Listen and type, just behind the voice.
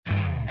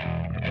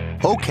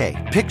Okay,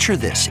 picture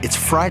this. It's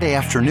Friday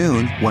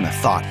afternoon when a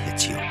thought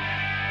hits you.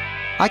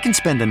 I can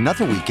spend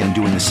another weekend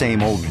doing the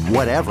same old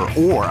whatever,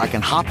 or I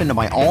can hop into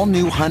my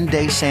all-new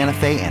Hyundai Santa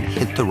Fe and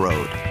hit the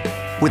road.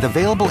 With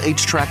available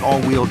H-Track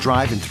all-wheel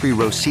drive and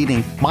 3-row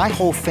seating, my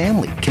whole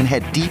family can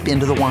head deep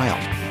into the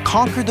wild.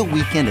 Conquer the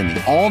weekend in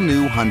the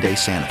all-new Hyundai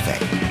Santa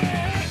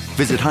Fe.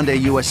 Visit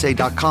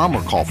HyundaiUSA.com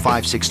or call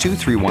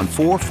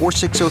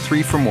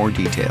 562-314-4603 for more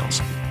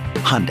details.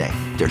 Hyundai,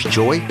 there's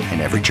joy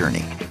in every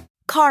journey.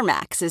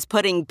 CarMax is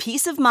putting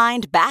peace of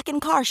mind back in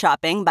car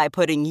shopping by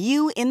putting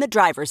you in the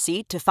driver's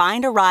seat to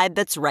find a ride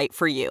that's right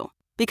for you.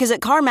 Because at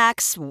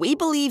CarMax, we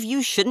believe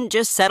you shouldn't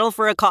just settle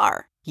for a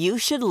car. You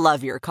should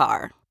love your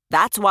car.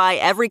 That's why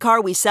every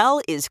car we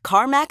sell is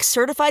CarMax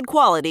certified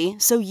quality,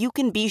 so you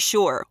can be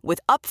sure with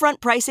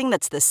upfront pricing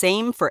that's the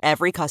same for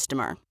every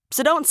customer.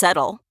 So don't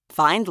settle.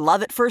 Find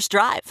love at first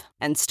drive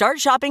and start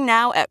shopping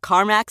now at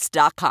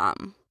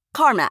CarMax.com.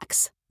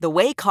 CarMax, the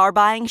way car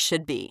buying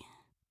should be.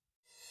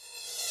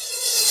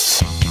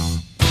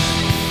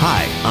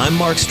 Hi, I'm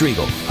Mark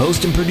Striegel,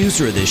 host and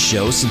producer of this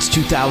show since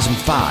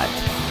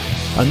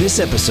 2005. On this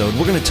episode,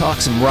 we're going to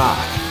talk some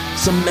rock,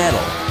 some metal,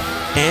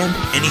 and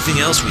anything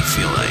else we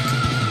feel like.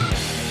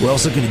 We're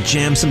also going to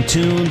jam some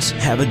tunes,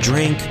 have a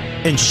drink,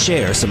 and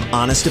share some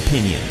honest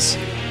opinions.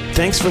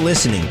 Thanks for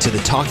listening to the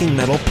Talking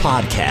Metal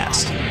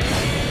Podcast.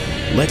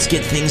 Let's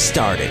get things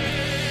started.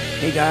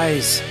 Hey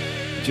guys,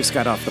 just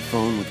got off the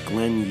phone with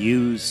Glenn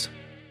Hughes,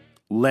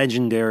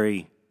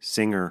 legendary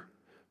singer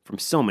from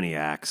so many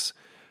acts.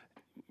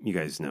 You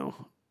guys know,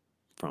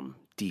 from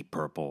Deep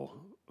Purple,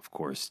 of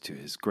course, to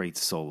his great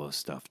solo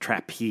stuff.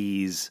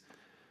 Trapeze,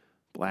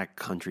 Black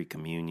Country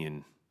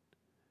Communion,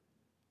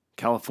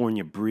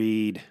 California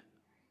Breed,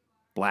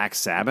 Black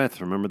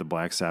Sabbath. Remember the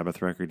Black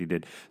Sabbath record he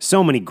did?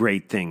 So many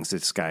great things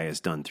this guy has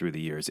done through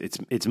the years.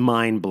 It's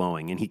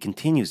mind-blowing, and he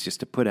continues just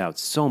to put out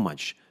so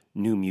much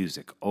new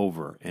music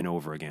over and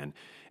over again.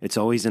 It's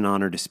always an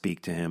honor to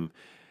speak to him.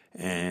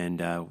 And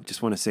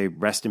just want to say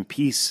rest in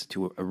peace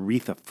to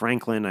Aretha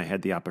Franklin. I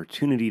had the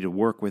opportunity to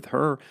work with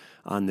her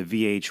on the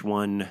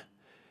VH1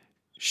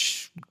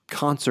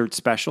 concert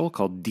special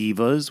called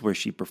Divas, where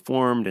she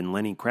performed and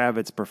Lenny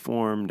Kravitz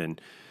performed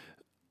and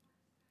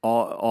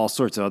all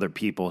sorts of other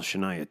people,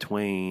 Shania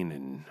Twain,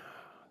 and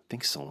I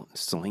think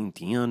Celine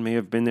Dion may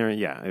have been there.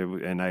 Yeah,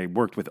 and I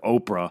worked with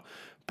Oprah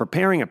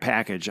preparing a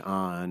package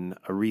on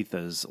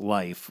Aretha's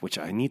life, which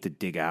I need to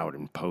dig out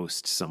and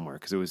post somewhere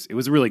because it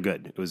was really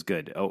good. It was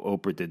good.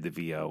 Oprah did the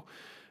VO.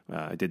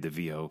 I did the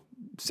VO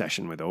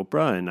session with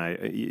Oprah, and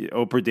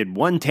Oprah did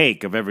one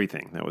take of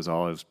everything. That was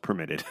all I was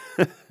permitted.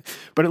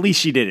 But at least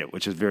she did it,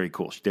 which is very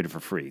cool. She did it for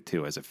free,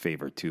 too, as a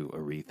favor to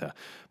Aretha.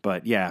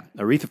 But yeah,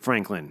 Aretha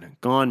Franklin,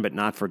 gone but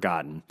not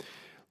forgotten.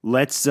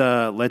 Let's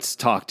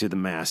talk to the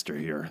master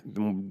here,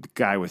 the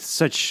guy with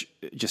such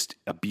just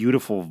a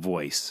beautiful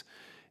voice.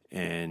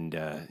 And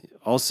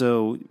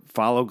also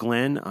follow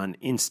Glenn on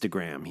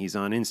Instagram. He's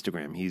on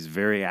Instagram. He's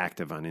very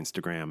active on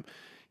Instagram.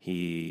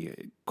 He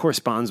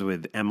corresponds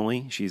with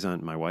Emily.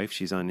 My wife.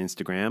 She's on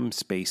Instagram.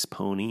 Space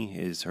Pony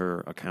is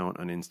her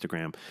account on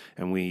Instagram.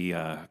 And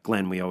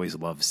Glenn, we always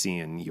love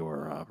seeing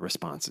your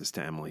responses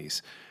to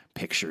Emily's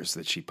pictures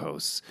that she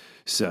posts.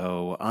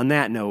 So on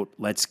that note,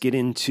 let's get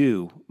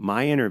into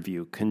my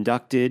interview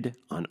conducted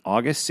on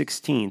August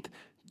 16th,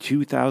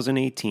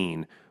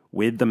 2018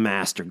 with the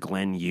master,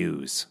 Glenn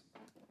Hughes.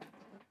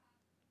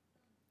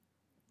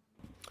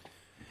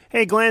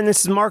 Hey, Glenn,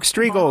 this is Mark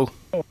Striegel.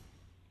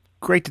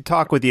 Great to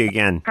talk with you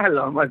again.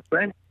 Hello, my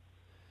friend.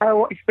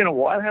 It's been a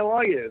while. How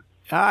are you?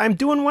 I'm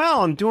doing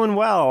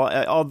well.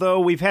 Although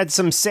we've had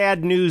some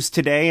sad news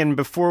today, and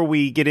before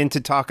we get into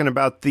talking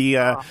about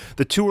the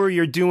tour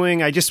you're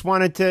doing, I just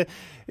wanted to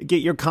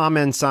get your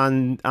comments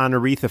on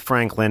Aretha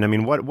Franklin. I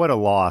mean, what a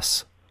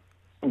loss.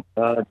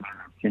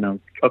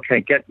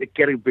 Okay, get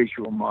a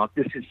visual, Mark.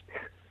 This is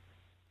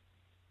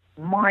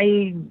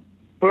my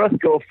first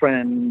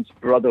girlfriend's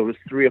brother was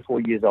 3 or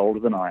 4 years older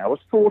than I. I was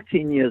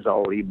 14 years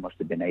old. He must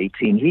have been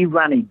 18. He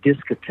ran a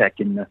discotheque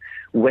in the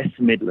West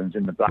Midlands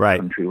in the Black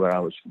Country where I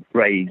was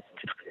raised.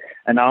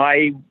 And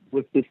I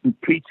was this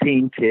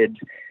preteen kid,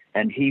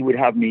 and he would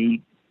have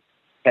me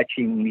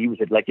fetching. He was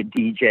like a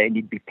DJ, and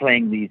he'd be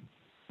playing these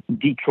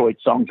Detroit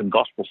songs and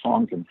gospel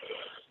songs and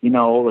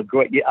all the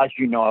great. As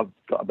you know, I've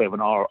got a bit of an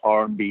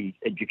R&B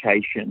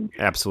education.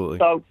 Absolutely.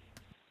 So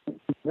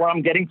what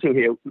I'm getting to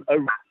here,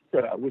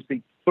 Aretha was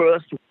the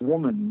first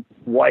woman,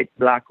 white,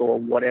 black, or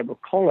whatever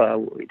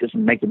color. It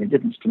doesn't make any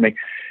difference to me.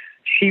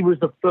 She was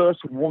the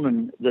first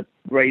woman that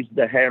raised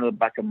the hair on the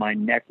back of my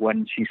neck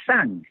when she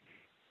sang.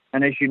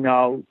 And as you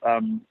know,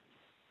 I'm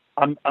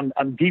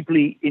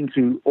deeply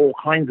into all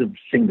kinds of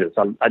singers.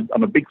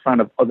 I'm a big fan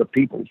of other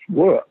people's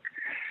work.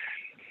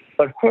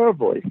 But her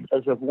voice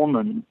as a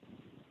woman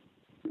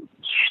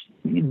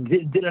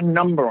did a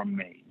number on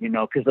me,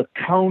 because the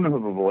tone of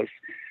her voice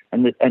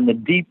and the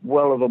deep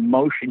well of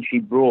emotion she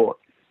brought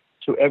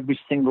to every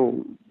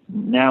single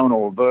noun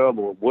or verb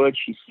or word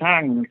she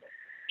sang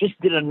just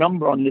did a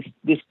number on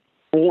this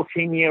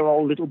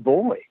 14-year-old little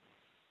boy.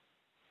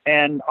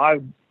 And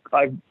I've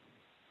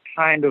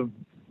kind of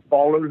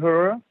followed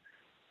her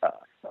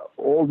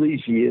all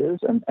these years,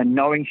 and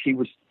knowing she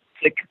was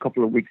sick a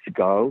couple of weeks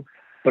ago,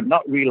 but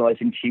not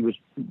realizing she was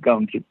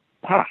going to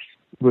pass,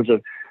 was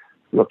a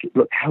look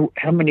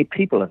how many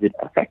people have it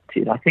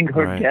affected. I think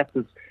her death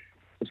is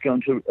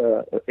going to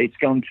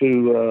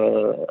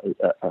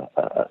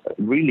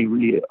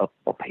really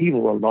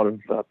upheaval a lot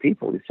of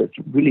people. It's a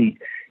really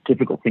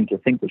difficult thing to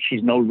think that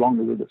she's no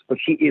longer with us, but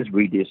she is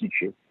really, isn't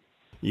she?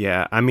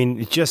 Yeah, I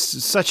mean, just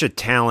such a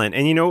talent.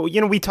 And you know,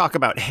 we talk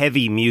about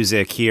heavy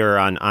music here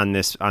on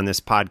this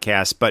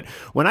podcast, but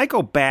when I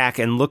go back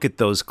and look at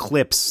those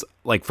clips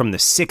like from the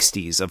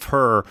 60s of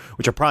her,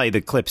 which are probably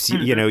the clips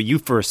you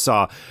first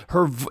saw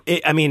her,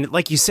 I mean,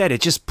 like you said, it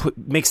just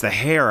makes the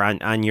hair on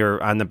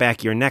the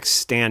back of your neck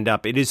stand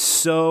up. It is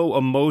so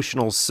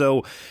emotional,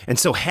 so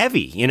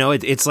heavy.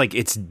 It's like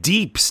it's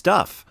deep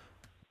stuff.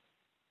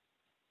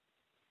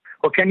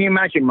 Well, can you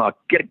imagine, Mark?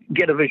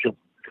 Get a visual.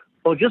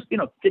 Or just,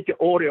 get your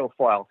audio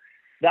file.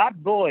 That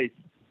voice,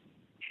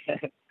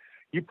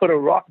 you put a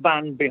rock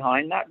band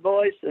behind that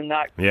voice, and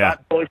that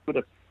voice would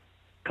have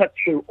cut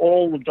through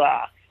all the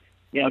glass.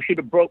 She'd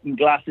have broken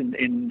glass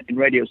in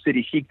Radio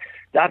City.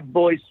 That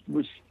voice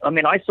was,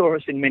 I saw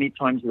her sing many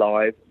times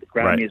live, the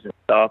Grammys and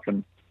stuff,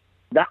 and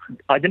that,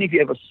 I don't know if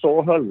you ever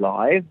saw her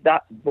live,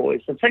 that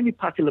voice, and same with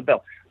Patti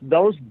LaBelle,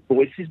 those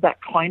voices, that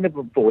kind of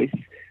a voice,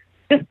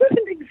 just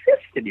doesn't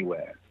exist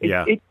anywhere.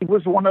 It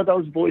was one of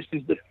those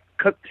voices that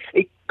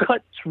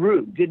cut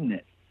through, didn't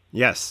it?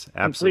 Yes,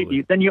 absolutely.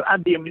 Completely. Then you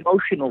add the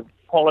emotional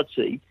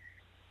quality.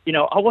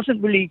 I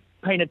wasn't really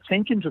paying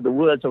attention to the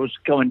words. I was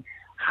going,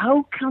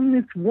 how can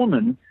this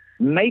woman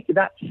make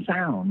that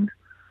sound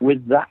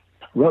with that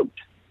throat?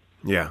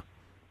 Yeah.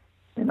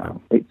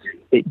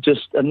 It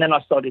just, and then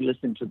I started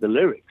listening to the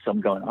lyrics.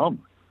 I'm going, oh my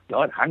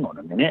God, hang on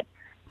a minute.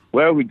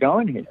 Where are we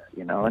going here?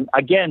 And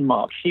again,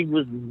 Mark, she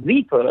was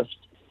the first.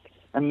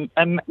 And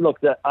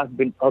look, there have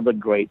been other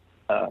great,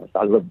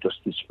 I love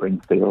Dusty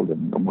Springfield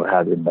and we're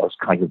having those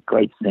kinds of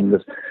great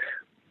singers.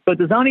 But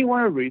there's only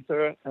one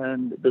Aretha,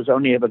 and there's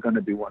only ever going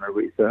to be one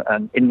Aretha.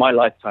 And in my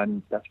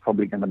lifetime, that's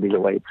probably going to be the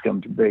way it's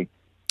going to be.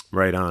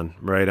 Right on.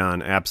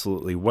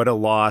 Absolutely. What a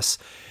loss.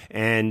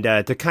 And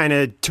to kind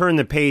of turn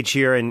the page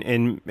here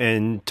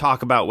and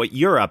talk about what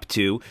you're up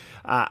to,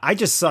 I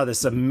just saw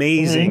this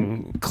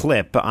amazing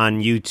clip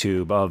on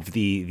YouTube of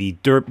the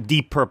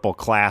Deep Purple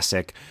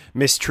classic,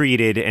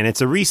 Mistreated, and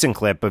it's a recent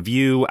clip of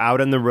you out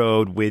on the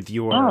road with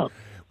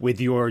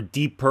your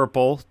Deep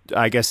Purple,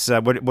 I guess,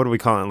 what do we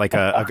call it, like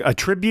a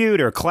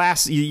tribute or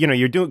class?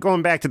 You're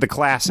going back to the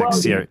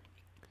classics here.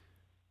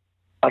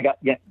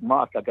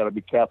 Mark, I got to be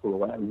careful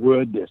when I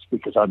word this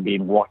because I'm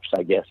being watched,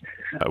 I guess.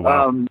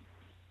 Wow.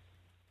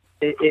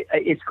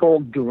 It's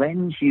called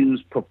Glenn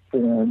Hughes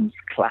Performs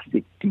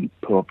Classic Deep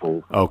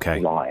Purple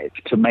Live,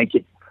 to make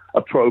it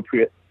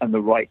appropriate and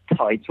the right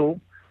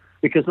title.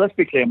 Because let's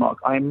be clear, Mark,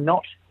 I am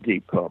not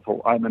Deep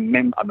Purple. I'm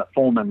a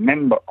former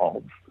member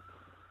of.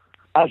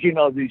 As you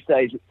know, these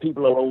days,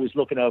 people are always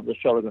looking over the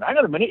shoulder going, hang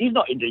on a minute, he's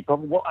not in Deep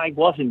Purple. Well, I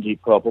was in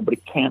Deep Purple, but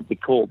it can't be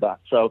called that.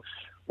 So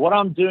what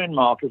I'm doing,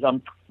 Mark, is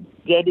I'm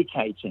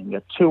dedicating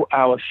a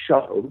 2-hour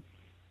show.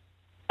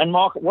 And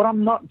Mark, what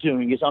I'm not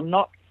doing is I'm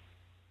not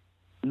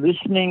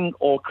listening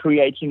or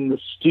creating the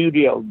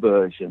studio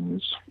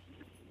versions.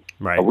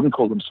 Right. I wouldn't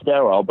call them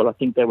sterile, but I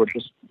think they were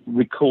just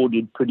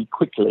recorded pretty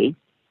quickly.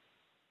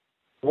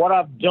 What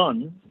I've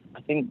done,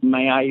 I think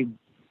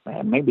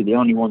maybe the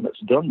only one that's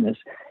done this,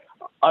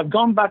 I've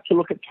gone back to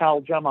look at Cal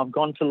Jam. I've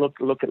gone to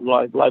look at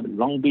live at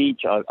Long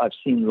Beach. I've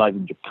seen live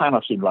in Japan.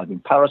 I've seen live in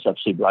Paris. I've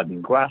seen live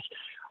in Grasse.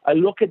 I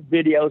look at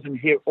videos and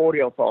hear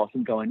audio files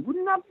and going,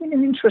 wouldn't that be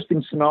an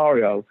interesting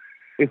scenario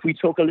if we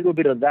talk a little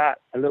bit of that,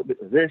 a little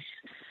bit of this,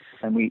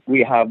 and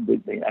we have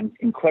an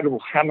incredible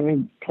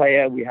Hammond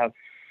player. We have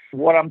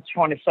what I'm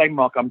trying to say,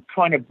 Mark. I'm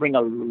trying to bring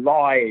a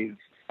live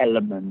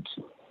element.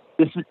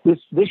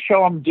 This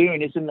show I'm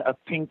doing isn't a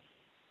pink.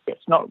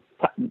 It's not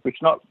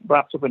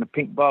wrapped up in a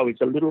pink bow.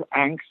 It's a little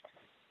angst,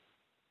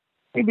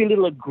 maybe a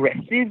little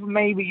aggressive,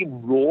 maybe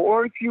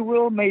raw, if you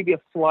will, maybe a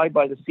fly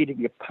by the seat of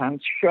your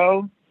pants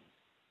show.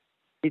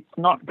 It's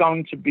not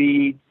going to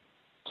be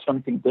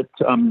something that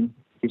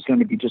is going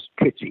to be just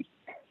pretty.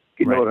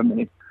 You know what I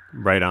mean?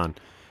 Right on.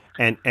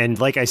 And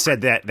like I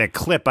said, that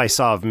clip I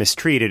saw of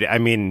Mistreated, I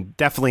mean,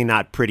 definitely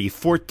not pretty.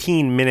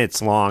 14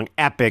 minutes long,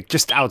 epic,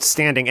 just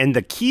outstanding. And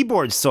the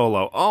keyboard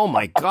solo, oh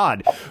my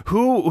God.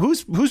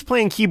 Who's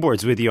playing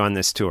keyboards with you on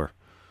this tour?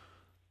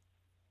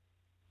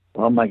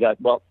 Oh my God.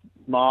 Well,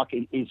 Mark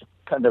is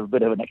kind of a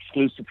bit of an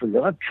exclusive for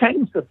you. I've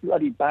changed the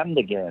bloody band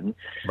again.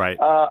 Right.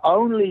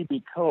 Only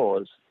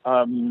because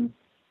I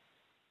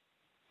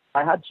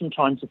had some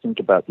time to think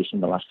about this in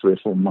the last 3 or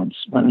 4 months.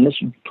 And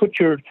listen, put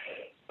your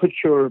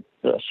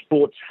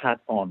sports hat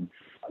on.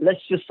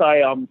 Let's just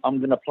say I'm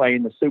going to play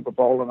in the Super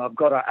Bowl, and I've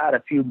got to add a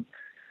few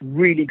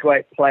really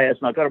great players,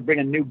 and I've got to bring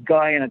a new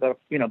guy, and I've got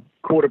to,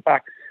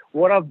 quarterback.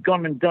 What I've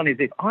gone and done is,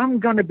 if I'm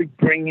going to be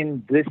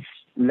bringing this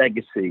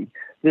legacy,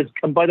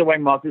 and by the way,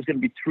 Mark, there's going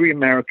to be 3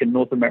 American,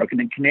 North American,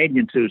 and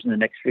Canadian tours in the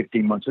next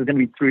 15 months. There's going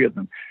to be 3 of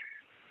them.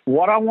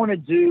 what I want to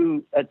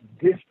do at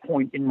this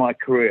point in my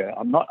career,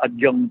 I'm not a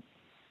young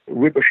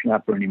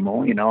whippersnapper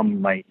anymore. I'm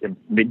in my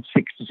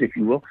mid-60s, if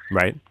you will.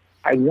 Right.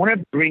 I want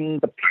to bring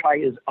the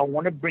players, I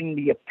want to bring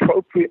the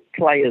appropriate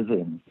players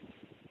in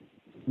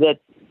that,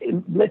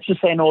 let's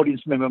just say an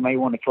audience member may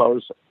want to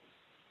close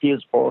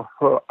his or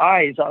her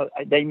eyes.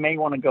 They may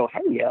want to go,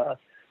 hey,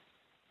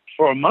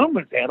 for a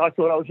moment there, I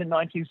thought I was in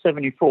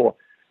 1974.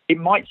 It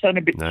might sound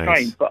a bit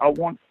strange, but I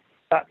want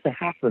that to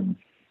happen,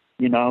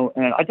 and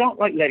I don't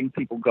like letting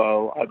people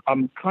go.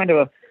 I'm kind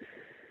of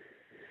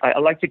I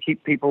like to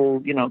keep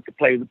people, to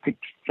play with the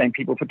same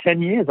people for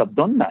 10 years. I've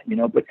done that,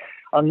 but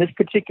on this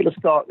particular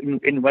start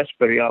in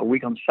Westbury, a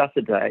week on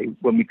Saturday,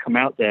 when we come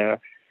out there,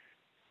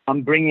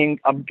 I've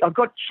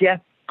got Jeff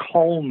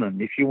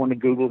Coleman, if you want to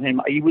Google him.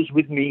 He was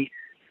with me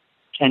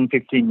 10,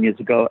 15 years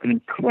ago, an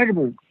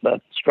incredible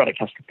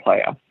Stratocaster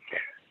player.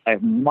 I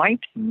have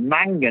Mike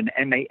Mangan,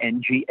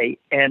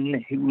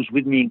 Mangan, who was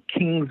with me in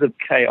Kings of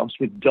Chaos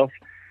with Duff,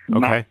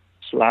 Matt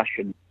Slash,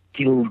 and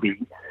Gilby.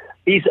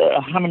 He's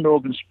a Hammond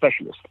organ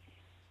specialist.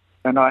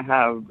 And I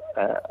have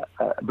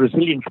a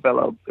Brazilian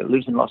fellow that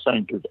lives in Los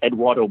Angeles,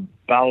 Eduardo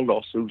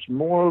Baldos, who's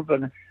more of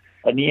an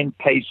Ian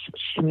Pace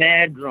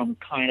snare drum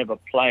kind of a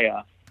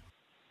player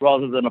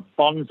rather than a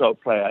bonzo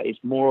player. It's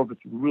more of a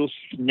real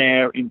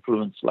snare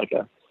influence, like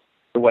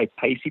the way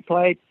Pacey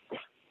played.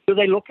 Do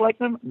they look like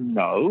them?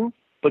 No.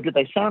 But do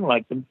they sound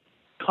like them?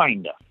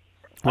 Kinda.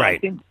 Right. I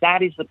think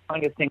that is the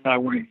kind of thing I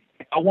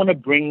want to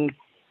bring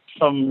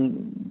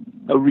some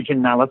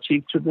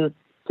originality to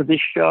this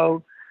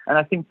show, and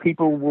I think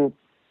people will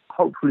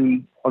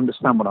hopefully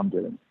understand what I'm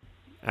doing.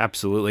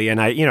 Absolutely.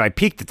 And I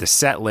peeked at the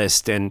set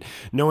list, and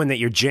knowing that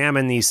you're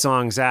jamming these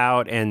songs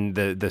out and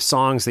the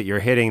songs that you're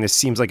hitting, this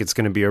seems like it's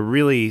going to be a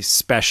really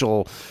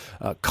special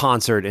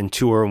concert and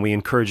tour, and we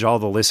encourage all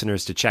the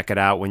listeners to check it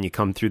out when you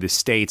come through the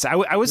States.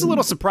 I was a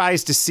little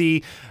surprised to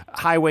see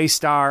Highway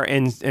Star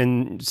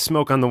and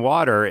Smoke on the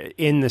Water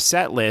in the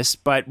set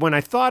list, but when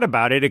I thought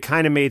about it, it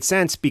kind of made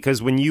sense,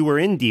 because when you were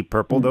in Deep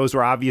Purple, those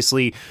were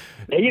obviously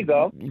there you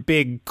go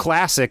big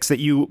classics that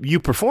you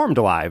performed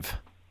live.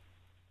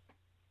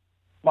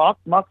 Mark,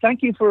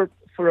 thank you for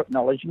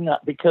acknowledging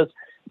that, because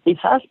it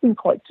has been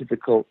quite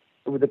difficult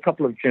with a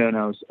couple of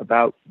journos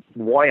about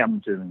why I'm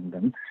doing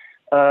them.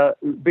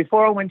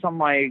 Before I went on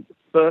my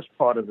first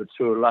part of the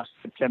tour last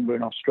September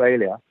in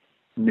Australia,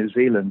 New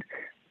Zealand,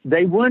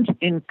 they weren't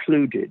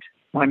included.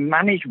 My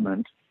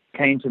management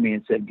came to me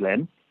and said,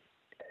 Glenn,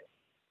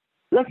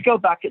 let's go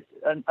back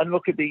and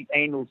look at the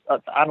annals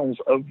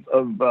of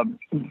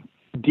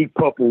Deep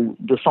Purple,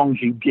 the songs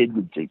you did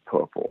with Deep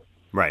Purple.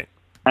 Right.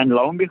 And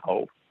lo and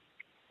behold,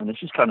 and this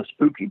is kind of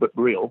spooky but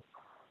real,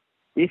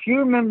 if you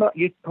remember,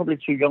 you're probably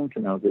too young to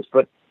know this,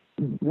 but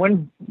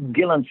when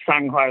Gillan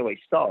sang Highway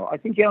Star, I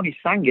think he only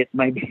sang it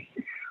maybe.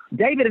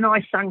 David and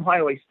I sang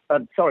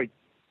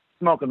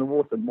Smoke on the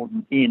Water more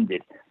than Ian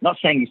did. Not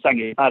saying he sang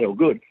it bad or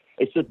good.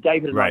 It's that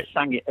David and I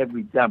sang it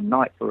every damn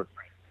night for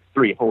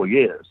 3 or 4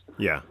 years.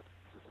 Yeah.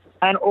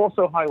 And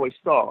also Highway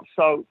Star.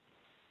 So,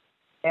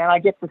 and I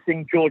get to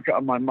sing Georgia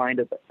on my mind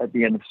at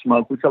the end of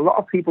Smoke, which a lot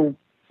of people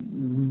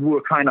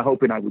were kind of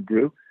hoping I would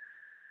do.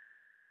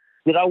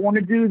 Did I want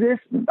to do this?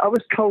 I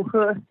was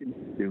coerced into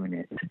doing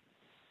it.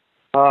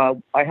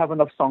 I have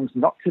enough songs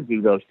not to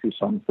do those 2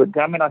 songs, but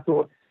damn it, I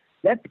thought,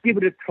 let's give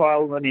it a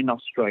trial run in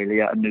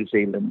Australia and New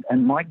Zealand.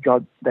 And my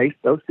God,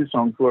 those 2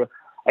 songs were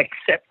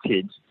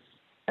accepted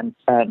and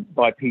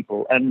by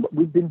people, and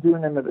we've been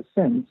doing them ever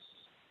since.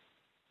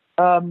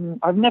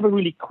 I've never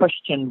really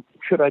questioned,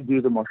 should I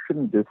do them or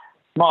shouldn't do.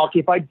 Mark,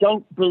 if I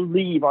don't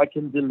believe I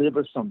can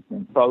deliver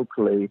something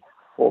vocally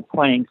or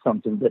playing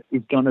something that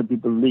is going to be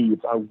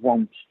believed, I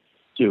won't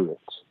do it.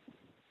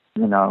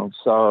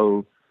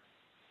 So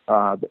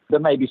there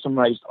may be some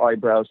raised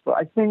eyebrows, but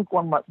I think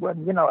I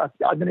don't know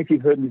if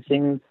you've heard me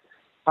sing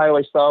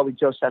Highway Star with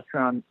Joe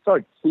Satriani,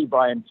 Steve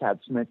Vai and Chad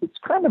Smith. It's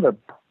kind of a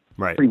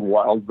pretty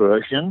wild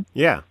version.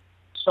 Yeah.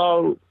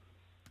 So,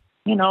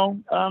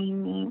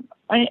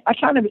 I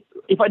kind of,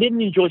 if I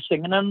didn't enjoy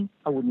singing them,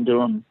 I wouldn't do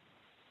them.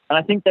 And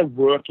I think they're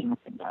working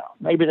right now.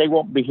 Maybe they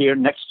won't be here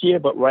next year,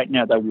 but right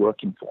now they're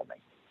working for me.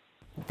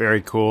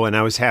 Very cool. And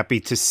I was happy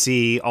to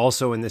see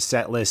also in the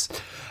set list,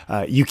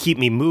 You Keep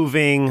Me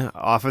Moving,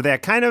 off of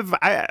that kind of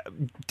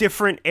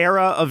different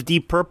era of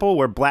Deep Purple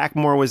where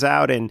Blackmore was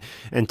out and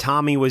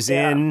Tommy was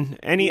in.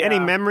 Any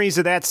memories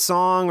of that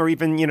song, or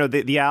even,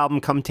 the album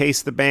Come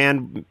Taste the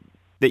Band,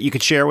 that you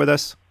could share with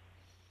us?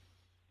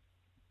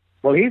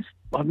 Well,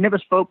 I've never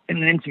spoke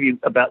in an interview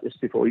about this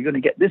before. You're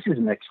going to get, this is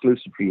an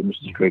exclusive for you,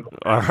 Mr. Striegel.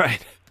 All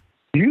right.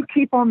 You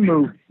Keep On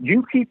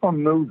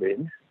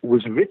Moving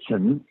was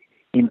written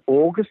in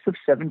August of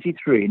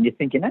 73, and you're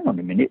thinking, hang on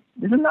a minute,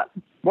 isn't that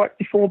right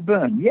before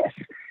Burn? Yes.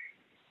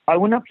 I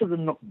went up to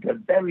the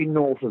very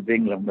north of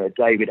England where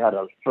David had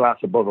a flat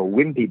above a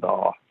wimpy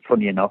bar,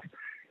 funny enough,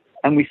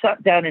 and we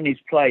sat down in his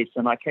place,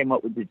 and I came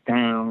up with the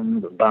down,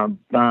 the bum,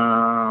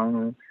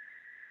 bum.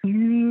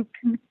 You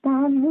keep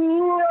on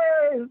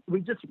moving.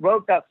 We just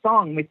wrote that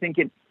song, and we're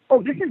thinking,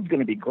 oh, this is going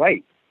to be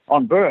great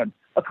on Burn.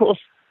 Of course,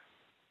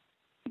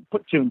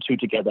 put two and two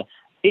together.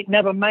 It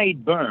never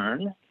made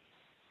Burn,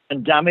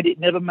 and damn it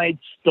never made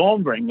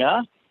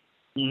Stormbringer.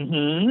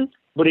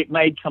 But it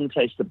made Come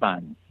Taste the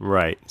Bang.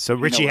 Right. So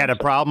Richie had a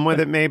problem with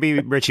it, maybe?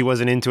 Richie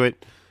wasn't into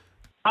it?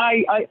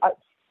 I'm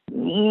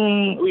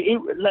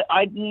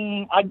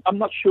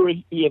not sure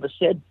he ever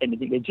said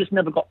anything. It just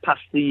never got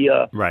past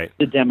the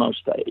demo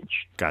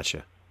stage.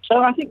 Gotcha. So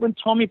I think when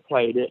Tommy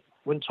played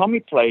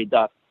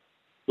that,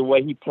 the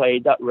way he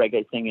played that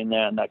reggae thing in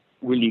there, and that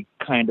really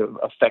kind of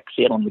affects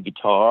it on the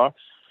guitar,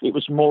 it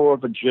was more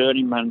of a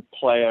journeyman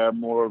player,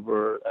 more of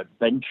a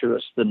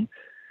adventurous than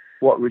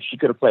what Richie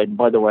could have played. And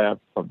by the way,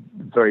 I'm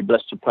very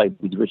blessed to play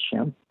with Richie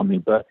and Tommy,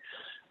 but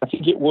I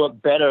think it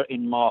worked better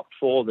in Mark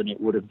IV than it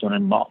would have done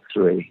in Mark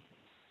III.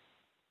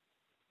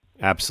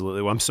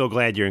 Absolutely. Well, I'm so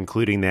glad you're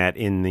including that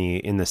in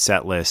the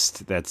set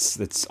list.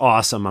 That's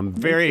awesome. I'm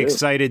very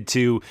excited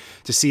to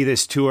see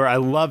this tour. I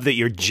love that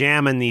you're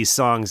jamming these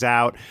songs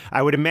out.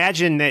 I would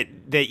imagine that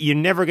you're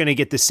never going to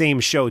get the same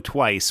show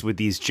twice with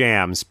these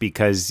jams,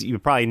 because you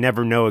probably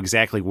never know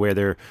exactly where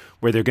they're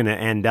going to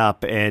end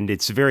up. And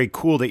it's very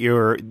cool that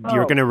you're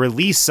going to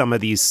release some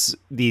of these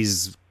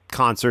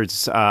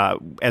concerts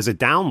as a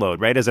download,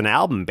 right? As an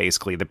album,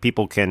 basically, that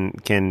people can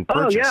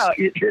purchase. Oh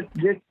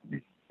yeah.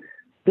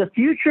 The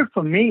future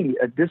for me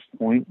at this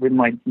point with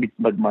my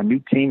new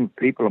team of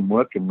people I'm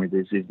working with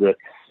is that,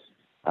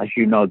 as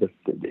you know,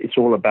 it's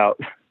all about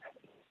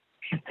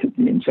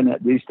the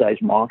internet these days,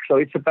 Mark. So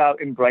it's about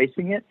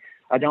embracing it.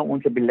 I don't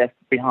want to be left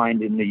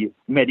behind in the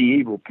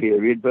medieval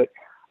period, but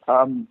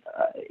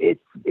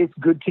it's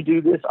good to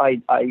do this.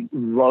 I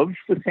love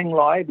to sing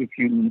live. If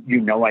you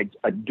know, I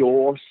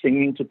adore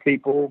singing to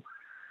people.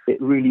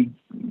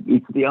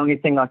 It's the only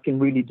thing I can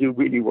really do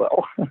really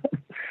well.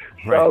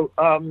 So.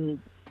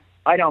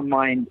 I don't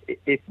mind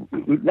if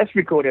let's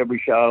record every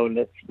show.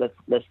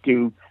 Let's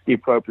do the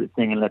appropriate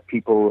thing and let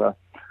people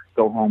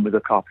go home with a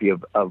copy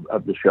of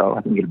the show. I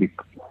think it'll be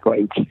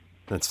great.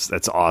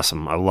 That's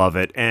awesome. I love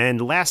it.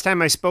 And last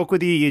time I spoke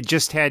with you, you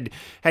just had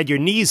your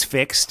knees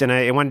fixed, and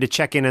I wanted to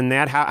check in on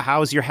that.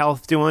 How's your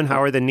health doing?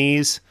 How are the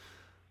knees?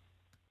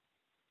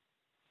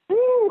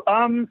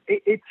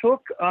 It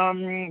took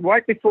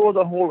right before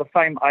the Hall of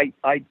Fame.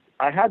 I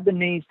had the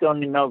knees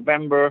done in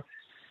November.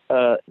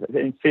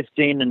 In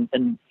 15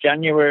 and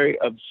January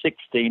of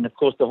 16, of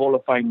course, the Hall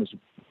of Fame was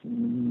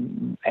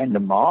end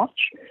of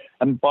March.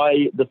 And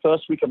by the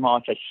first week of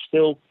March, I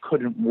still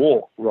couldn't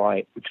walk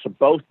right because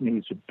both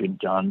knees had been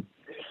done.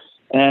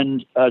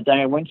 And then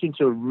I went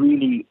into a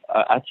really,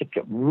 I took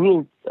a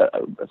real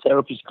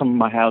therapist to come to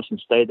my house and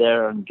stay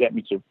there and get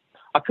me to,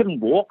 I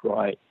couldn't walk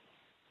right.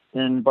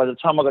 And by the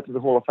time I got to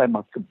the Hall of Fame,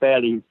 I could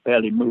barely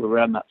move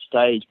around that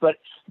stage. But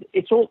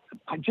it's all,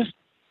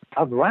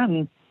 I've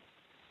ran,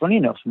 funny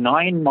enough,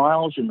 9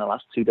 miles in the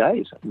last 2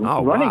 days.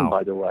 Running,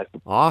 by the way.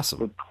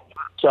 Awesome.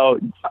 So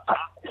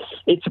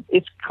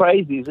it's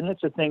crazy, isn't it,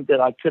 to think that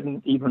I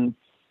couldn't even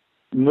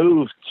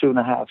move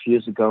 2.5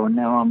 years ago, and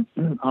now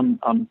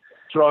I'm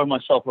throwing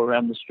myself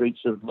around the streets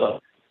of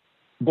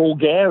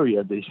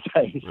Bulgaria these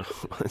days.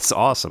 That's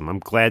awesome. I'm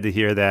glad to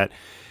hear that.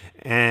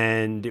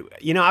 And,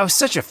 you know, I was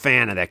such a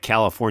fan of that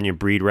California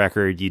Breed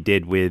record you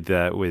did with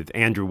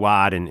Andrew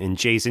Watt and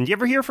Jason. Did you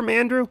ever hear from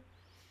Andrew?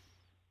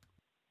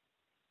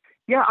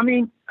 Yeah, I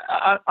mean,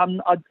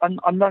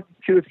 I'm not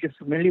sure if you're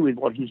familiar with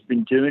what he's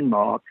been doing,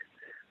 Mark.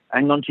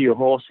 Hang on to your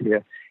horse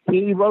here.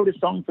 He wrote a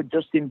song for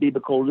Justin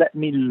Bieber called "Let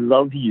Me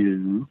Love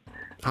You."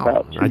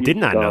 Oh, I did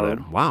not know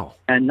that. Wow.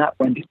 And that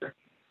went,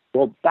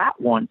 well,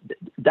 that one,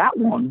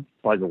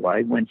 by the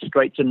way, went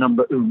straight to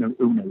number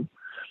uno.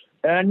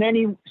 And then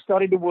he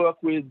started to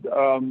work with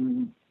a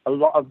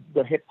lot of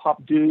the hip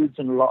hop dudes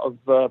and a lot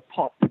of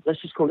pop.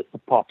 Let's just call it the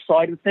pop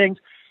side of things.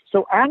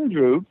 So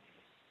Andrew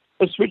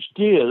has switched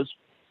gears.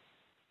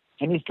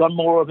 And he's gone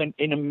more of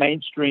in a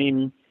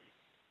mainstream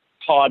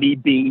Cardi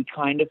B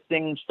kind of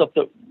thing, stuff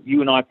that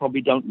you and I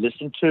probably don't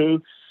listen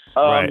to.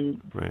 Right.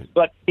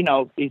 But, you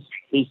know,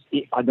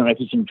 I don't know if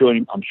he's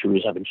enjoying it. I'm sure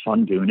he's having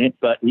fun doing it.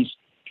 But he's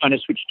kind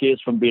of switched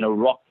gears from being a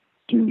rock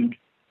dude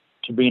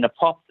to being a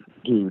pop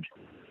dude.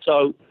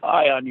 So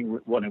I only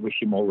want to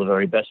wish him all the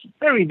very best.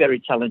 Very, very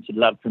talented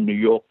lad from New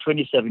York,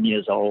 27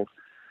 years old.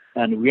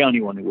 And we only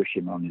want to wish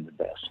him only the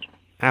best.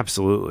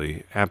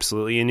 Absolutely.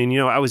 And, you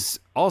know, I was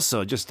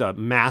also just a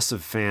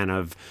massive fan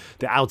of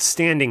the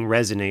outstanding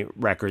Resonate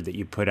record that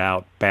you put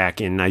out back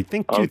in, I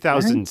think,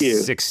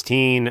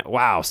 2016.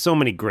 Wow, so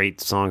many great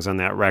songs on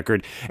that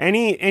record.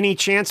 Any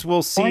chance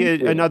we'll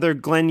see another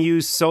Glenn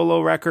Hughes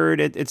solo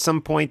record at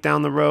some point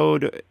down the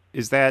road?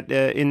 Is that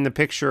in the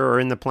picture or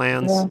in the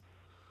plans?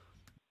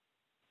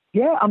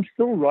 Yeah, I'm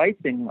still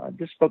writing. I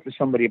just spoke to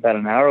somebody about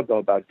an hour ago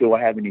about, do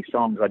I have any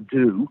songs? I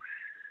do.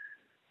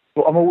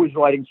 Well, I'm always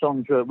writing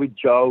songs with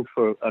Joe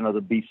for another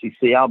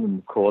BCC album,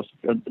 of course.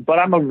 But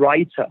I'm a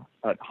writer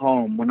at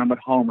home. When I'm at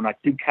home, and I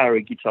do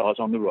carry guitars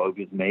on the road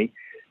with me,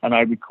 and I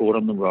record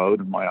on the road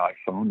on my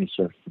iPhone. It's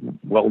a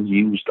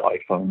well-used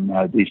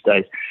iPhone these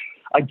days.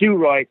 I do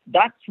write.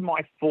 That's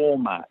my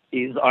format.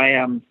 I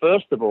am,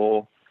 first of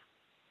all,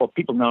 well,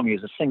 people know me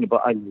as a singer,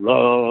 but I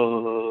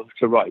love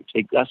to write.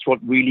 That's what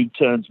really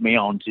turns me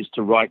on, is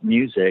to write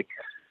music.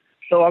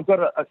 So I've got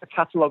a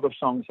catalog of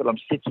songs that I'm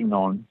sitting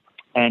on,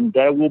 and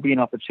there will be an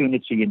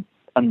opportunity in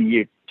the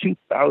year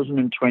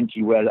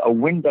 2020 where a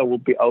window will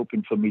be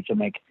open for me to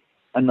make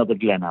another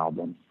Glenn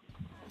album.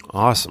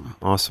 Awesome.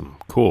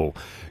 Cool.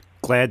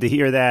 Glad to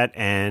hear that.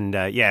 And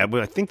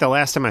I think the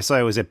last time I saw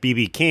you was at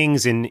BB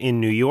King's in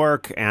New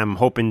York. I'm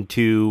hoping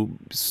to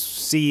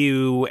see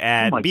you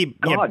at God.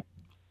 Yeah.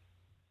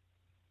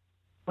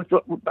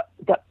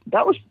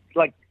 That was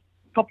like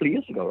a couple of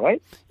years ago,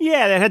 right?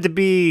 Yeah, that had to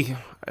be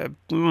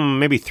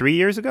maybe 3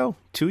 years ago,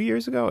 2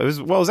 years ago.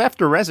 It was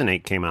after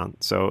Resonate came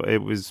out, so it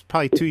was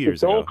probably 2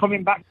 years ago. It's all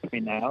coming back to me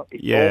now.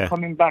 It's all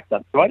coming back.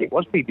 That's right. It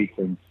was BB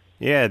King.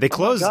 Yeah, they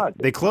closed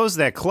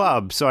that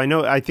club, so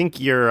I think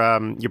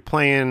you're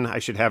playing. I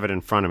should have it in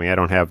front of me. I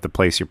don't have the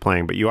place you're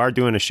playing, but you are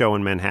doing a show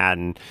in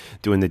Manhattan,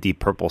 doing the Deep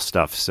Purple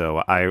stuff.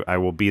 So I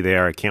will be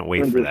there. I can't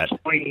wait for that.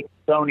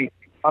 Sony.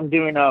 I'm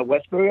doing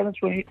Westbury on the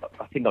 20th.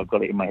 I think I've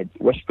got it in my head.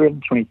 Westbury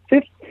on the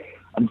 25th.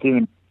 I'm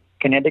doing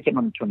Connecticut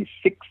on the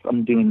 26th.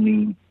 I'm doing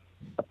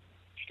the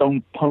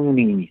Stone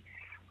Pony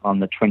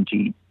on the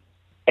 28th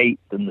and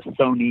the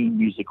Sony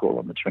Musical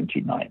on the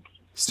 29th.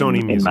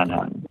 Stony Musical. In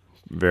Manhattan.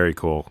 Very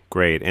cool.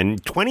 Great.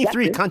 And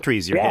 23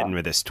 countries you're hitting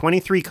with this.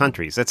 23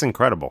 countries. That's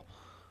incredible.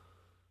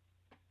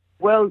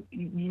 Well,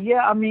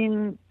 yeah, I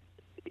mean,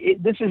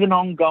 this is an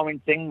ongoing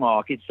thing,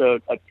 Mark. It's how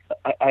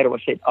do I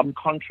say it? I'm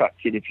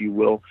contracted, if you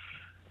will.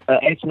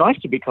 And it's nice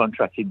to be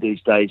contracted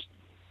these days.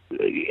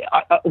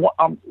 How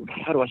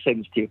do I say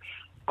this to you?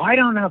 I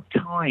don't have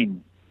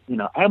time. You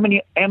know, how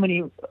many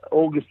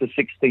August the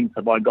 16th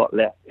have I got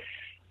left?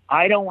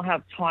 I don't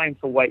have time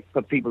to wait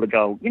for people to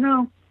go,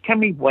 can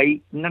we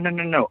wait?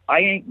 No. I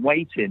ain't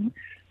waiting.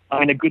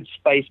 I'm in a good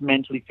space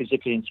mentally,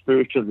 physically, and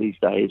spiritually these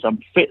days. I'm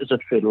fit as a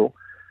fiddle.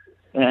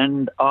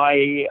 And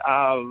I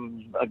have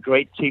a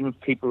great team of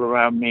people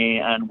around me,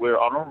 and we're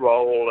on a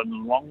roll,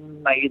 and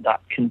long may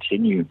that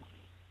continue.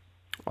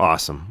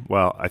 Awesome.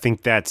 Well, I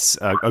think that's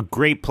a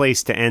great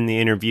place to end the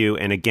interview.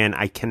 And again,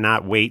 I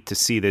cannot wait to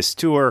see this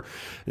tour.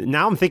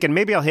 Now I'm thinking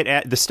maybe I'll hit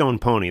at the Stone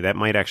Pony. That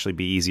might actually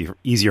be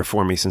easier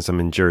for me since I'm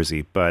in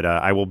Jersey. But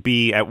I will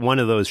be at one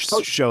of those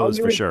shows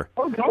for sure.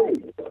 Okay.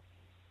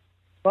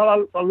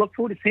 Well, I look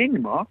forward to seeing you,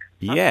 Mark.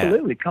 Yeah.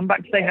 Absolutely. Come back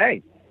and say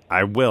hey.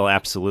 I will,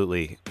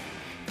 absolutely.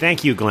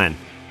 Thank you, Glenn.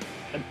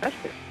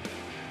 Fantastic.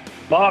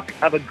 Mark,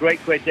 have a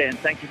great day, and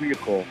thank you for your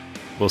call.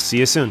 We'll see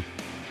you soon.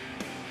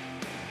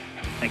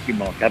 Thank you,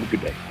 Mark. Have a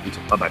good day. You too.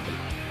 Bye-bye.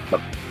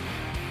 Bye.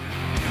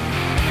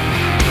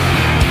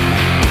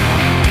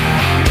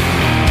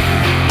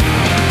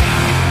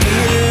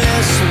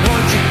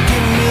 Won't you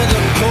give me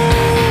the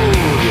code?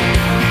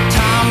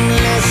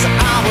 Timeless,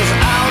 I was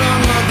out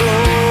on the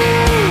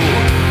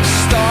globe.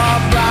 Star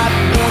bright,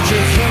 won't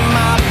you hear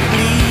my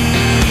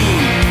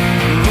plea?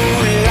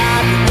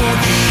 Moonlight,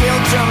 won't you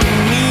shelter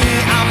me?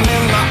 I'm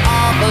in my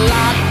arbor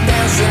light,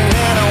 dancing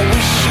and I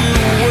wish you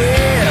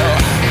well.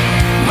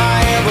 My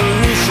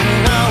evolution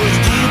now is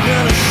deep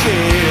in a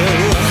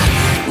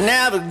shell.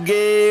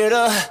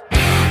 Navigator,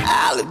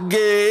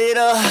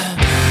 alligator.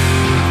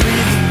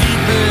 Breathe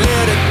deep and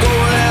let it go,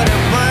 let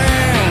it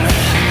rain.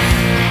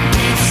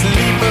 Deep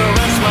sleeper,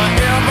 rest my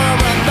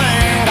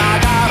everything. I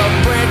gotta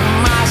break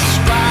my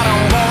stride,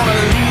 I'm gonna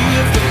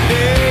leave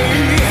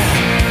today.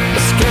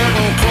 It's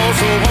getting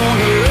closer, won't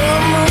you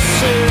let me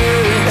say?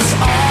 It's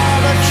all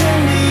that you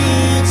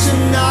need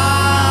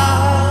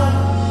tonight.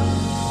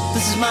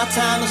 This is my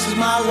time, this is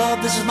my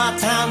love, this is my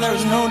time, there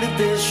is no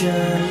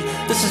division.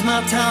 This is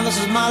my time, this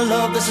is my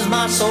love, this is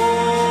my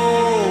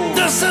soul.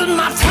 This is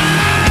my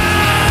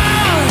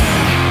time.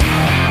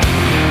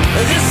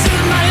 This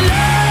is my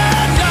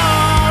love,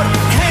 Lord.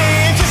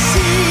 Can't you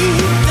see?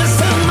 This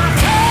is my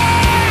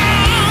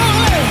time.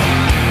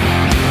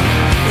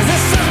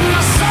 This is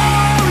my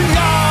soul,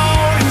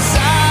 Lord,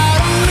 inside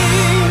of me.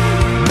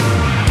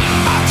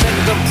 I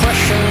take the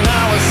pressure,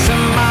 now it's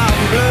in my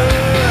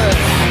blood.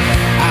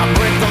 I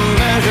break the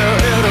measure,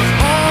 it is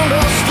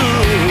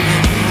understood.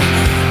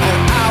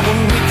 And I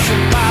will meet you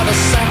by the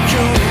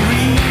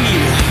sanctuary.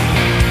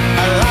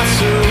 A life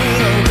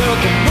serene under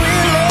the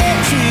willow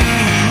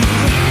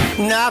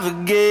tree.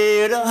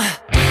 Navigator,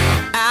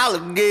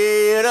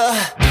 alligator,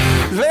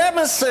 let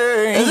me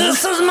sing.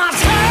 This is my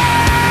time.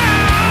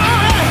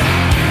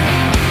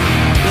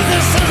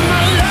 This is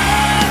my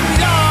love,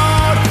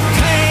 Lord.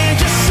 Can't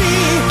you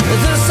see?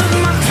 This is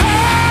my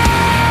town.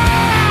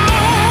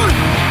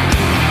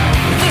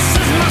 This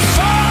is my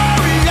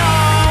soul,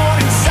 Lord,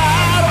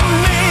 inside of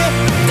me.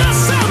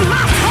 This is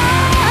my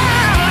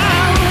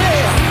town.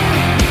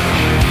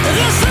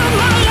 This is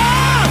my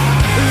love,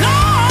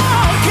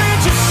 Lord.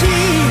 Can't you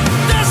see?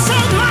 This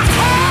is my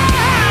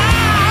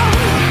town.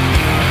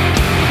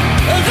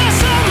 This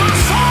is my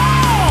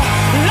soul,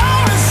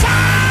 Lord,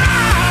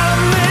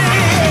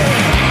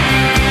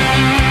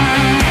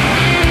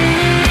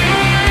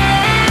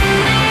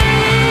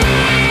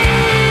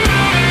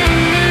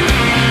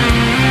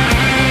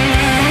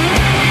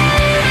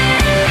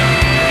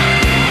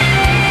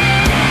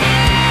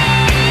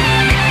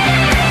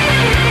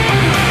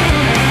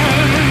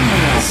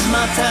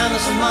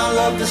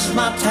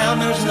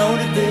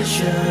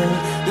 decision.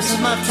 This is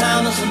my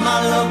town, this is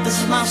my love,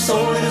 this is my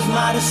soul, it is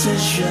my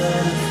decision.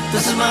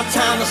 This is my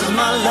town, this is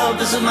my love,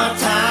 this is my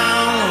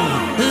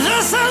town.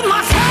 This is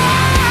my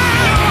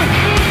town.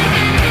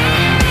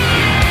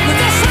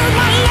 This is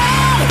my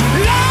love,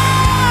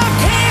 love,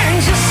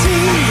 can't you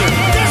see?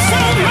 This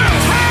is my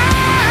town.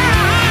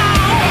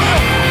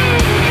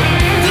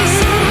 This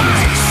is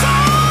my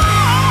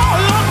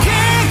soul, love,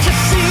 can't you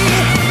see?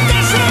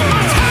 This is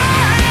my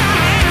town.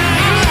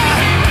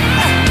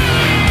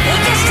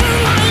 This is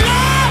my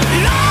love,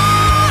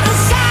 Lord,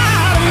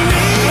 inside of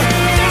me.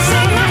 This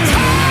is my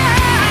town.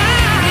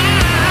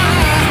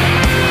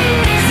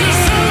 This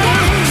is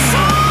my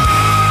soul.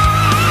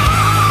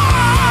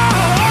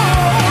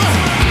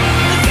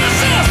 This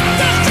is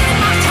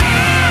my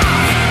town.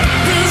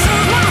 This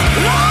is my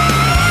love,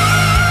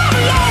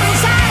 Lord,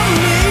 inside of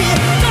me.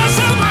 This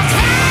is my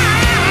town.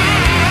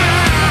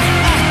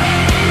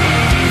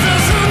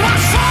 This is my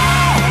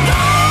soul,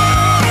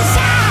 Lord,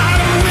 inside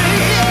of me.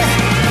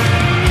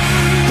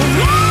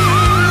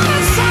 Lord,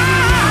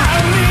 inside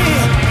of me.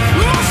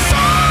 My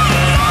soul,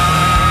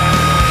 Lord,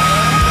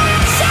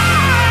 inside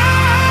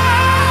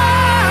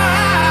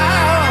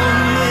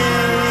of me.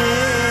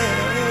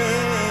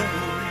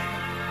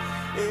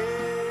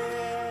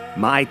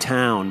 My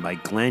Town by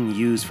Glenn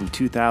Hughes from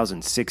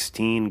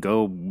 2016.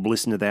 Go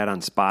listen to that on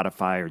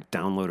Spotify or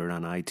download it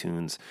on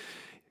iTunes.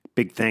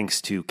 Big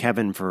thanks to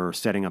Kevin for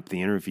setting up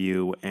the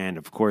interview, and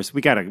of course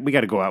we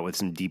gotta go out with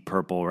some Deep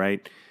Purple,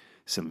 right?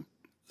 Some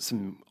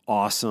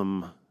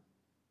awesome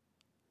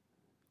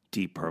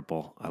Deep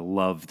Purple. I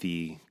love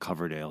the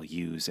Coverdale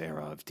Hughes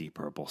era of Deep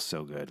Purple.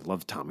 So good.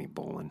 Love Tommy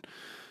Bolin.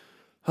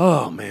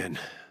 Oh man.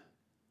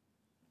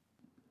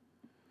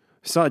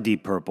 Saw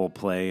Deep Purple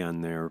play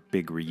on their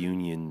big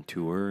reunion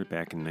tour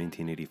back in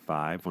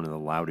 1985, one of the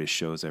loudest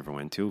shows I ever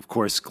went to. Of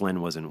course,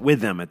 Glenn wasn't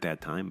with them at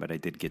that time, but I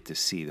did get to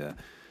see the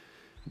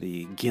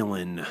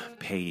Gillan,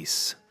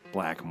 Pace,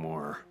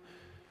 Blackmore,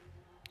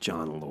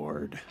 John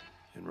Lord,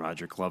 and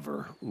Roger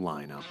Glover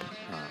lineup.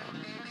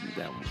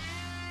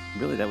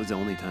 That was the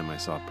only time I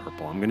saw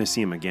Purple. I'm going to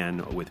see him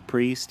again with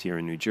Priest here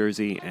in New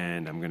Jersey,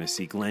 and I'm going to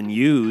see Glenn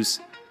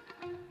Hughes,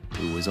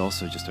 who was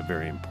also just a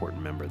very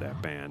important member of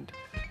that band,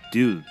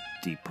 do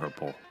Deep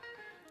Purple,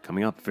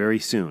 coming up very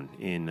soon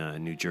in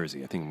New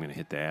Jersey. I think I'm going to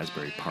hit the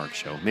Asbury Park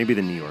show, maybe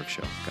the New York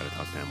show. Got to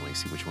talk to Emily,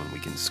 see which one we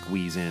can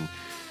squeeze in.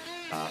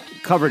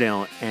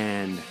 Coverdale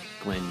and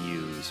Glenn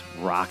Hughes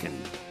rocking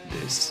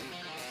this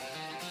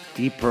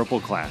Deep Purple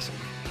classic,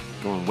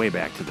 going way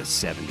back to the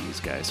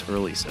 70s, guys,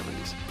 early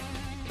 70s.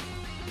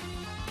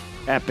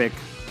 Epic,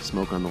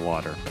 Smoke on the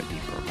Water by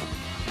Deep Purple.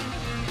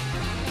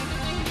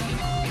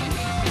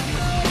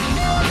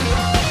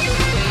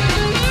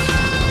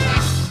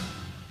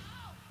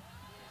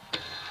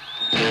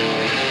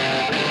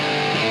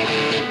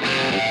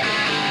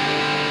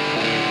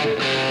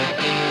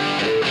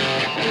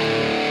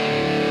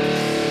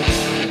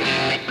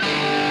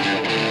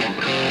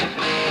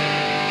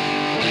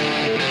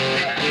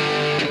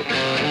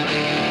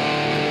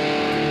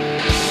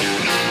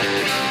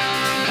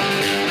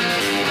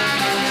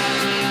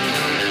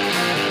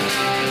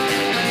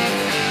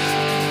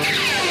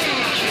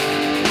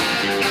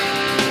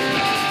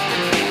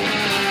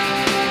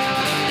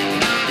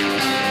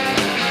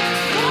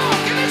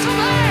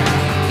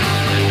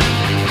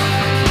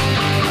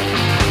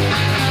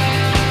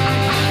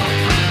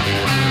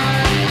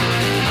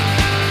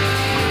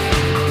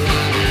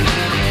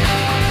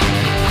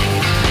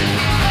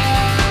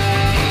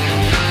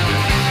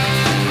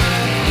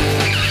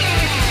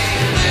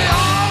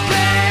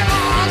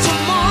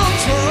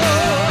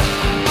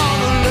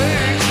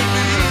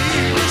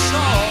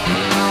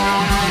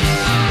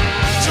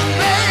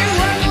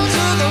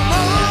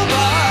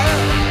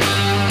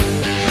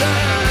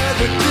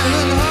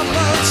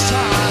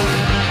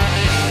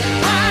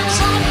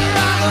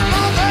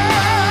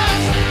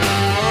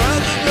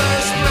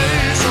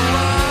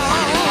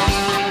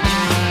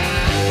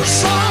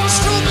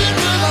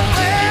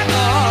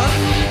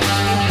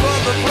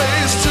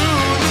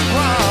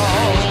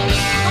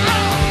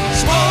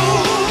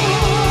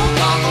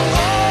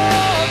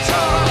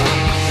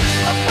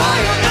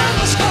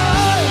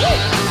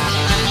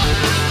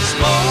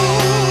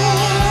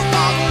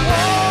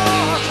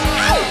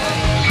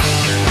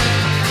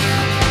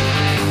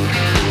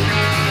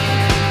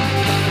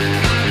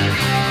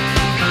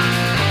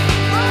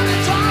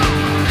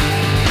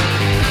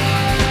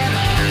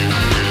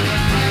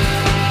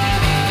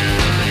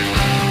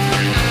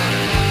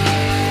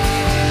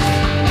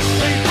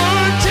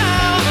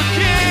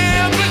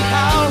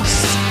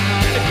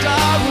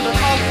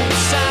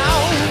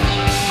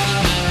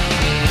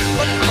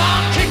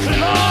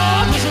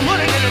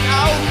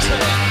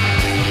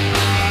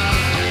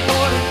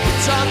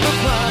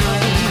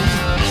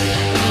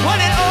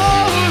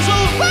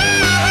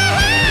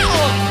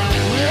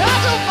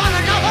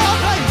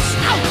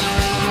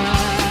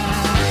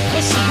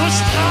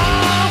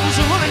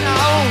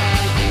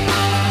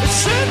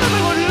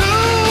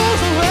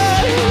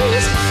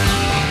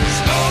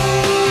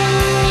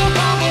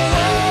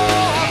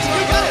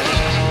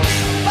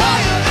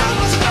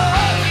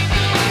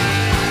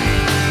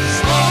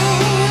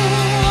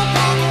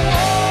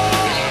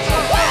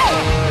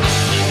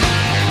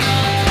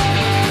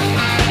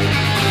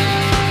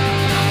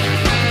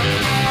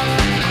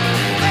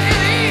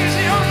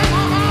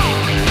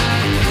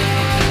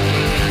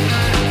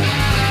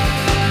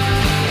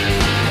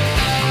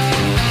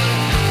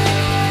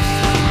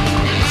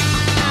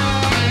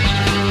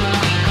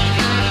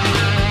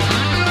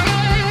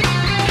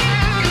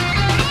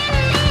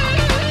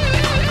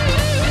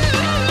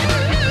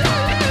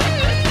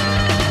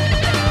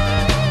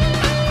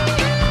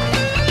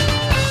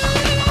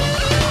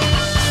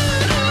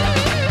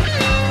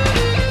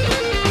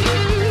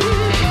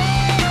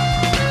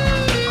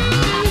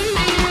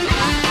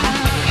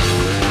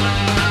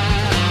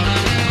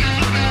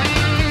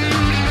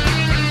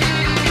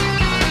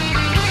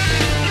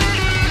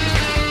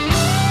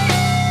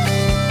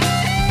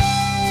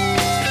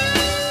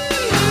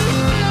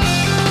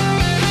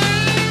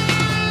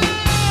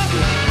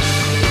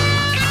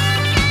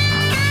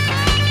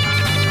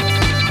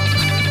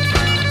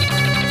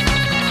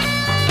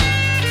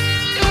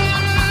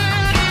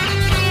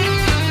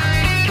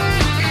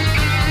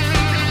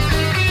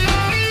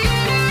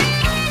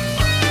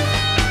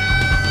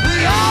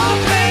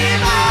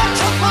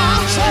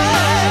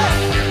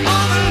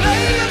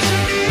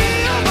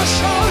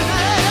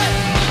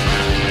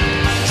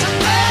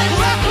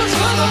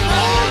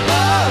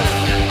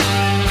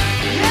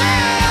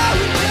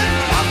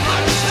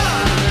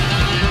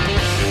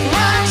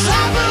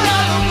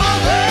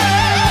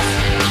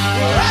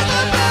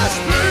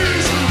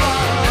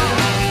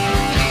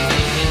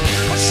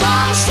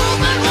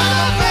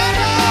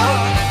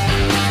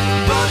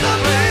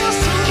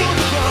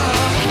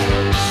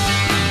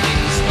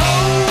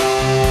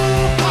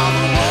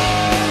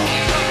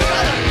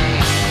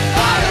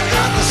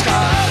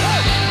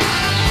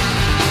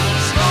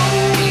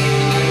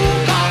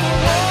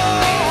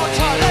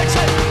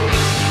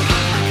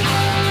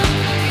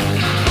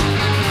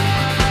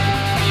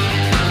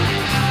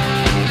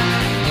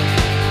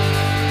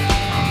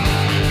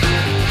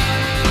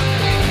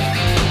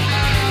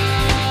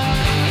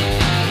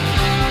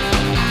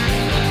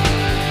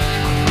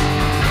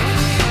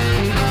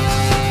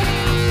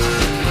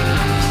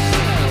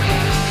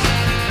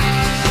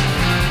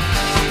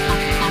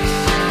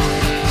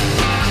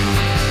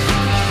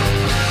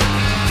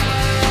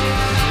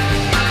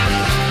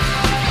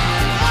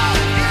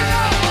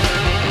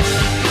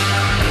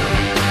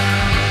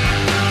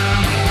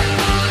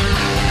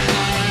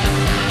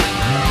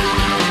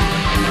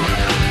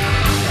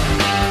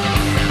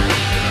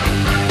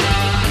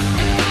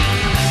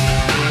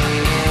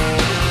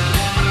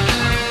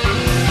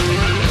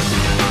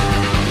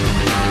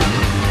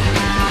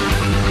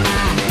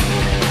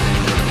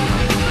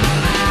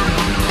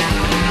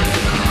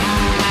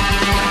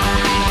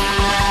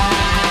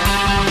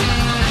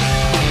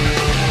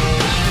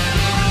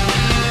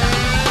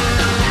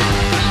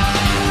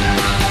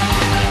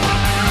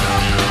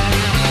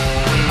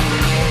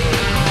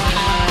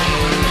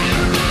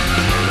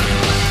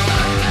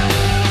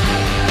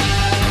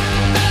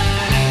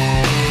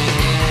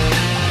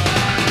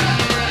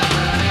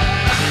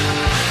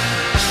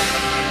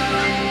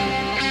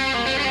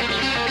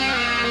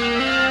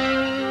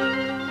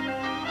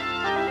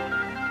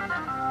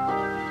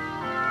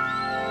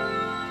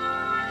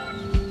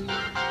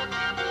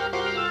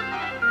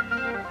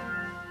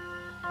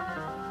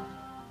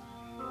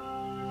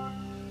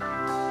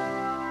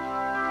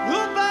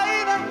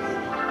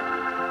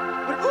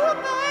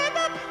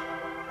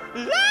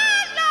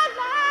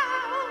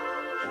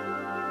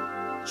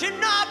 you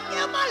not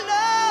give my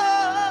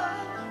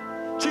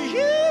love to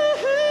you,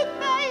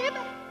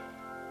 baby?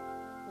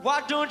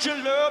 Why don't you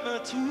love me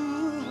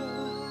too?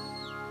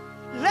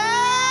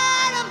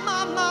 Let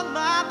my love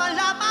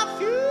my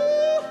few.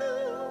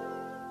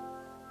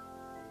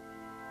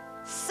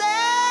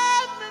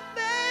 Save me,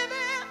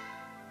 baby.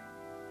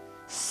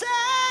 Save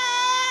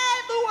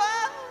the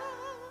world.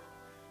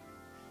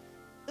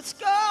 It's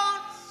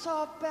gone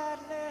so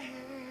badly.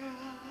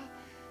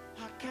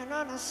 I can't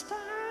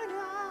understand you.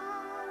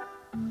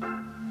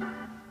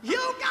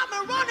 You got me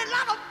running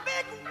like a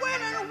big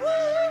winning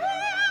wheel.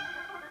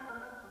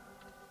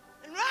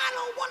 And I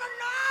don't want to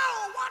know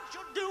what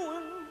you're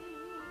doing.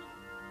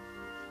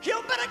 You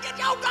better get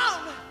your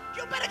gun.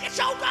 You better get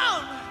your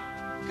gun.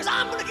 Cause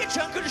I'm gonna get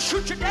you. I'm gonna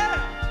shoot you down.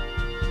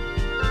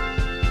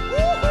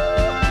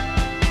 Woo-hoo.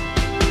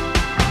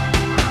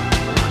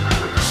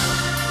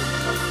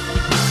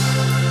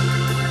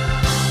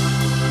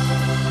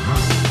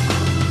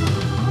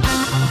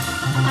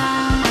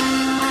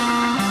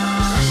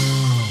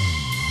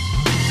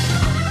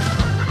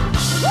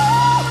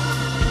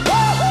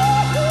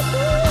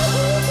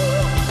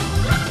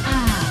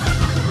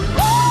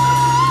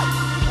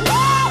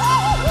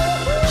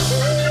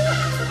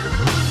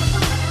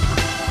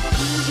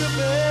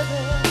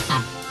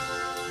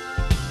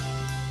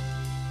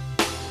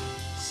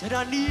 Said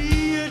I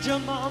need you,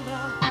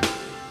 mama.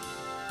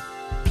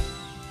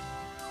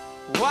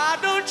 Why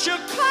don't you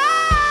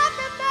call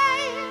me,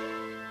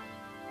 baby?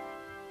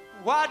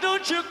 Why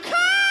don't you call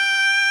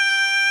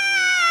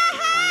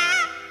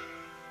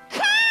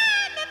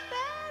me,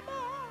 baby?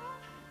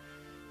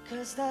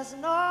 'Cause there's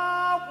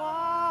no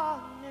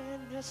one in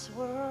this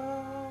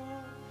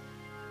world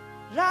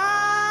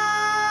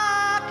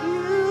like you.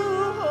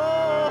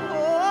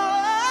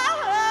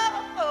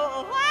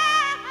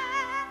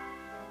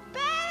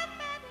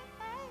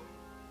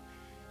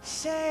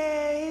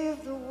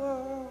 Save the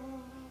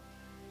world,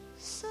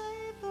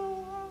 save the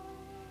world.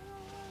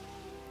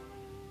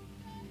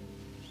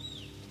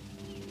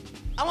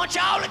 I want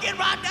y'all to get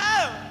right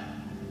down.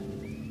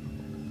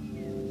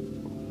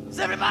 Is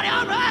everybody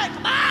all right?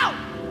 Come on.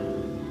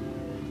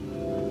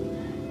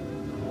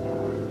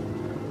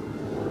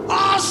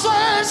 I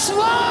said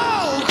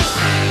slow,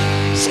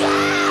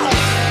 slow.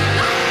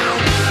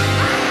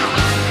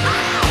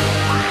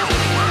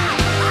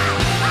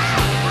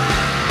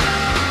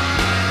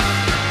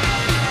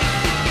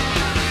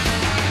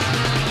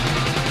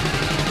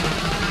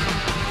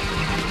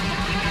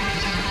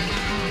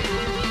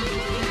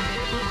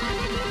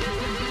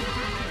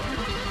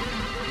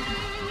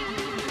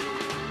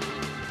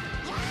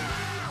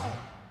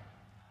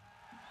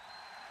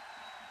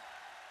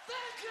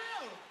 Thank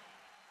you!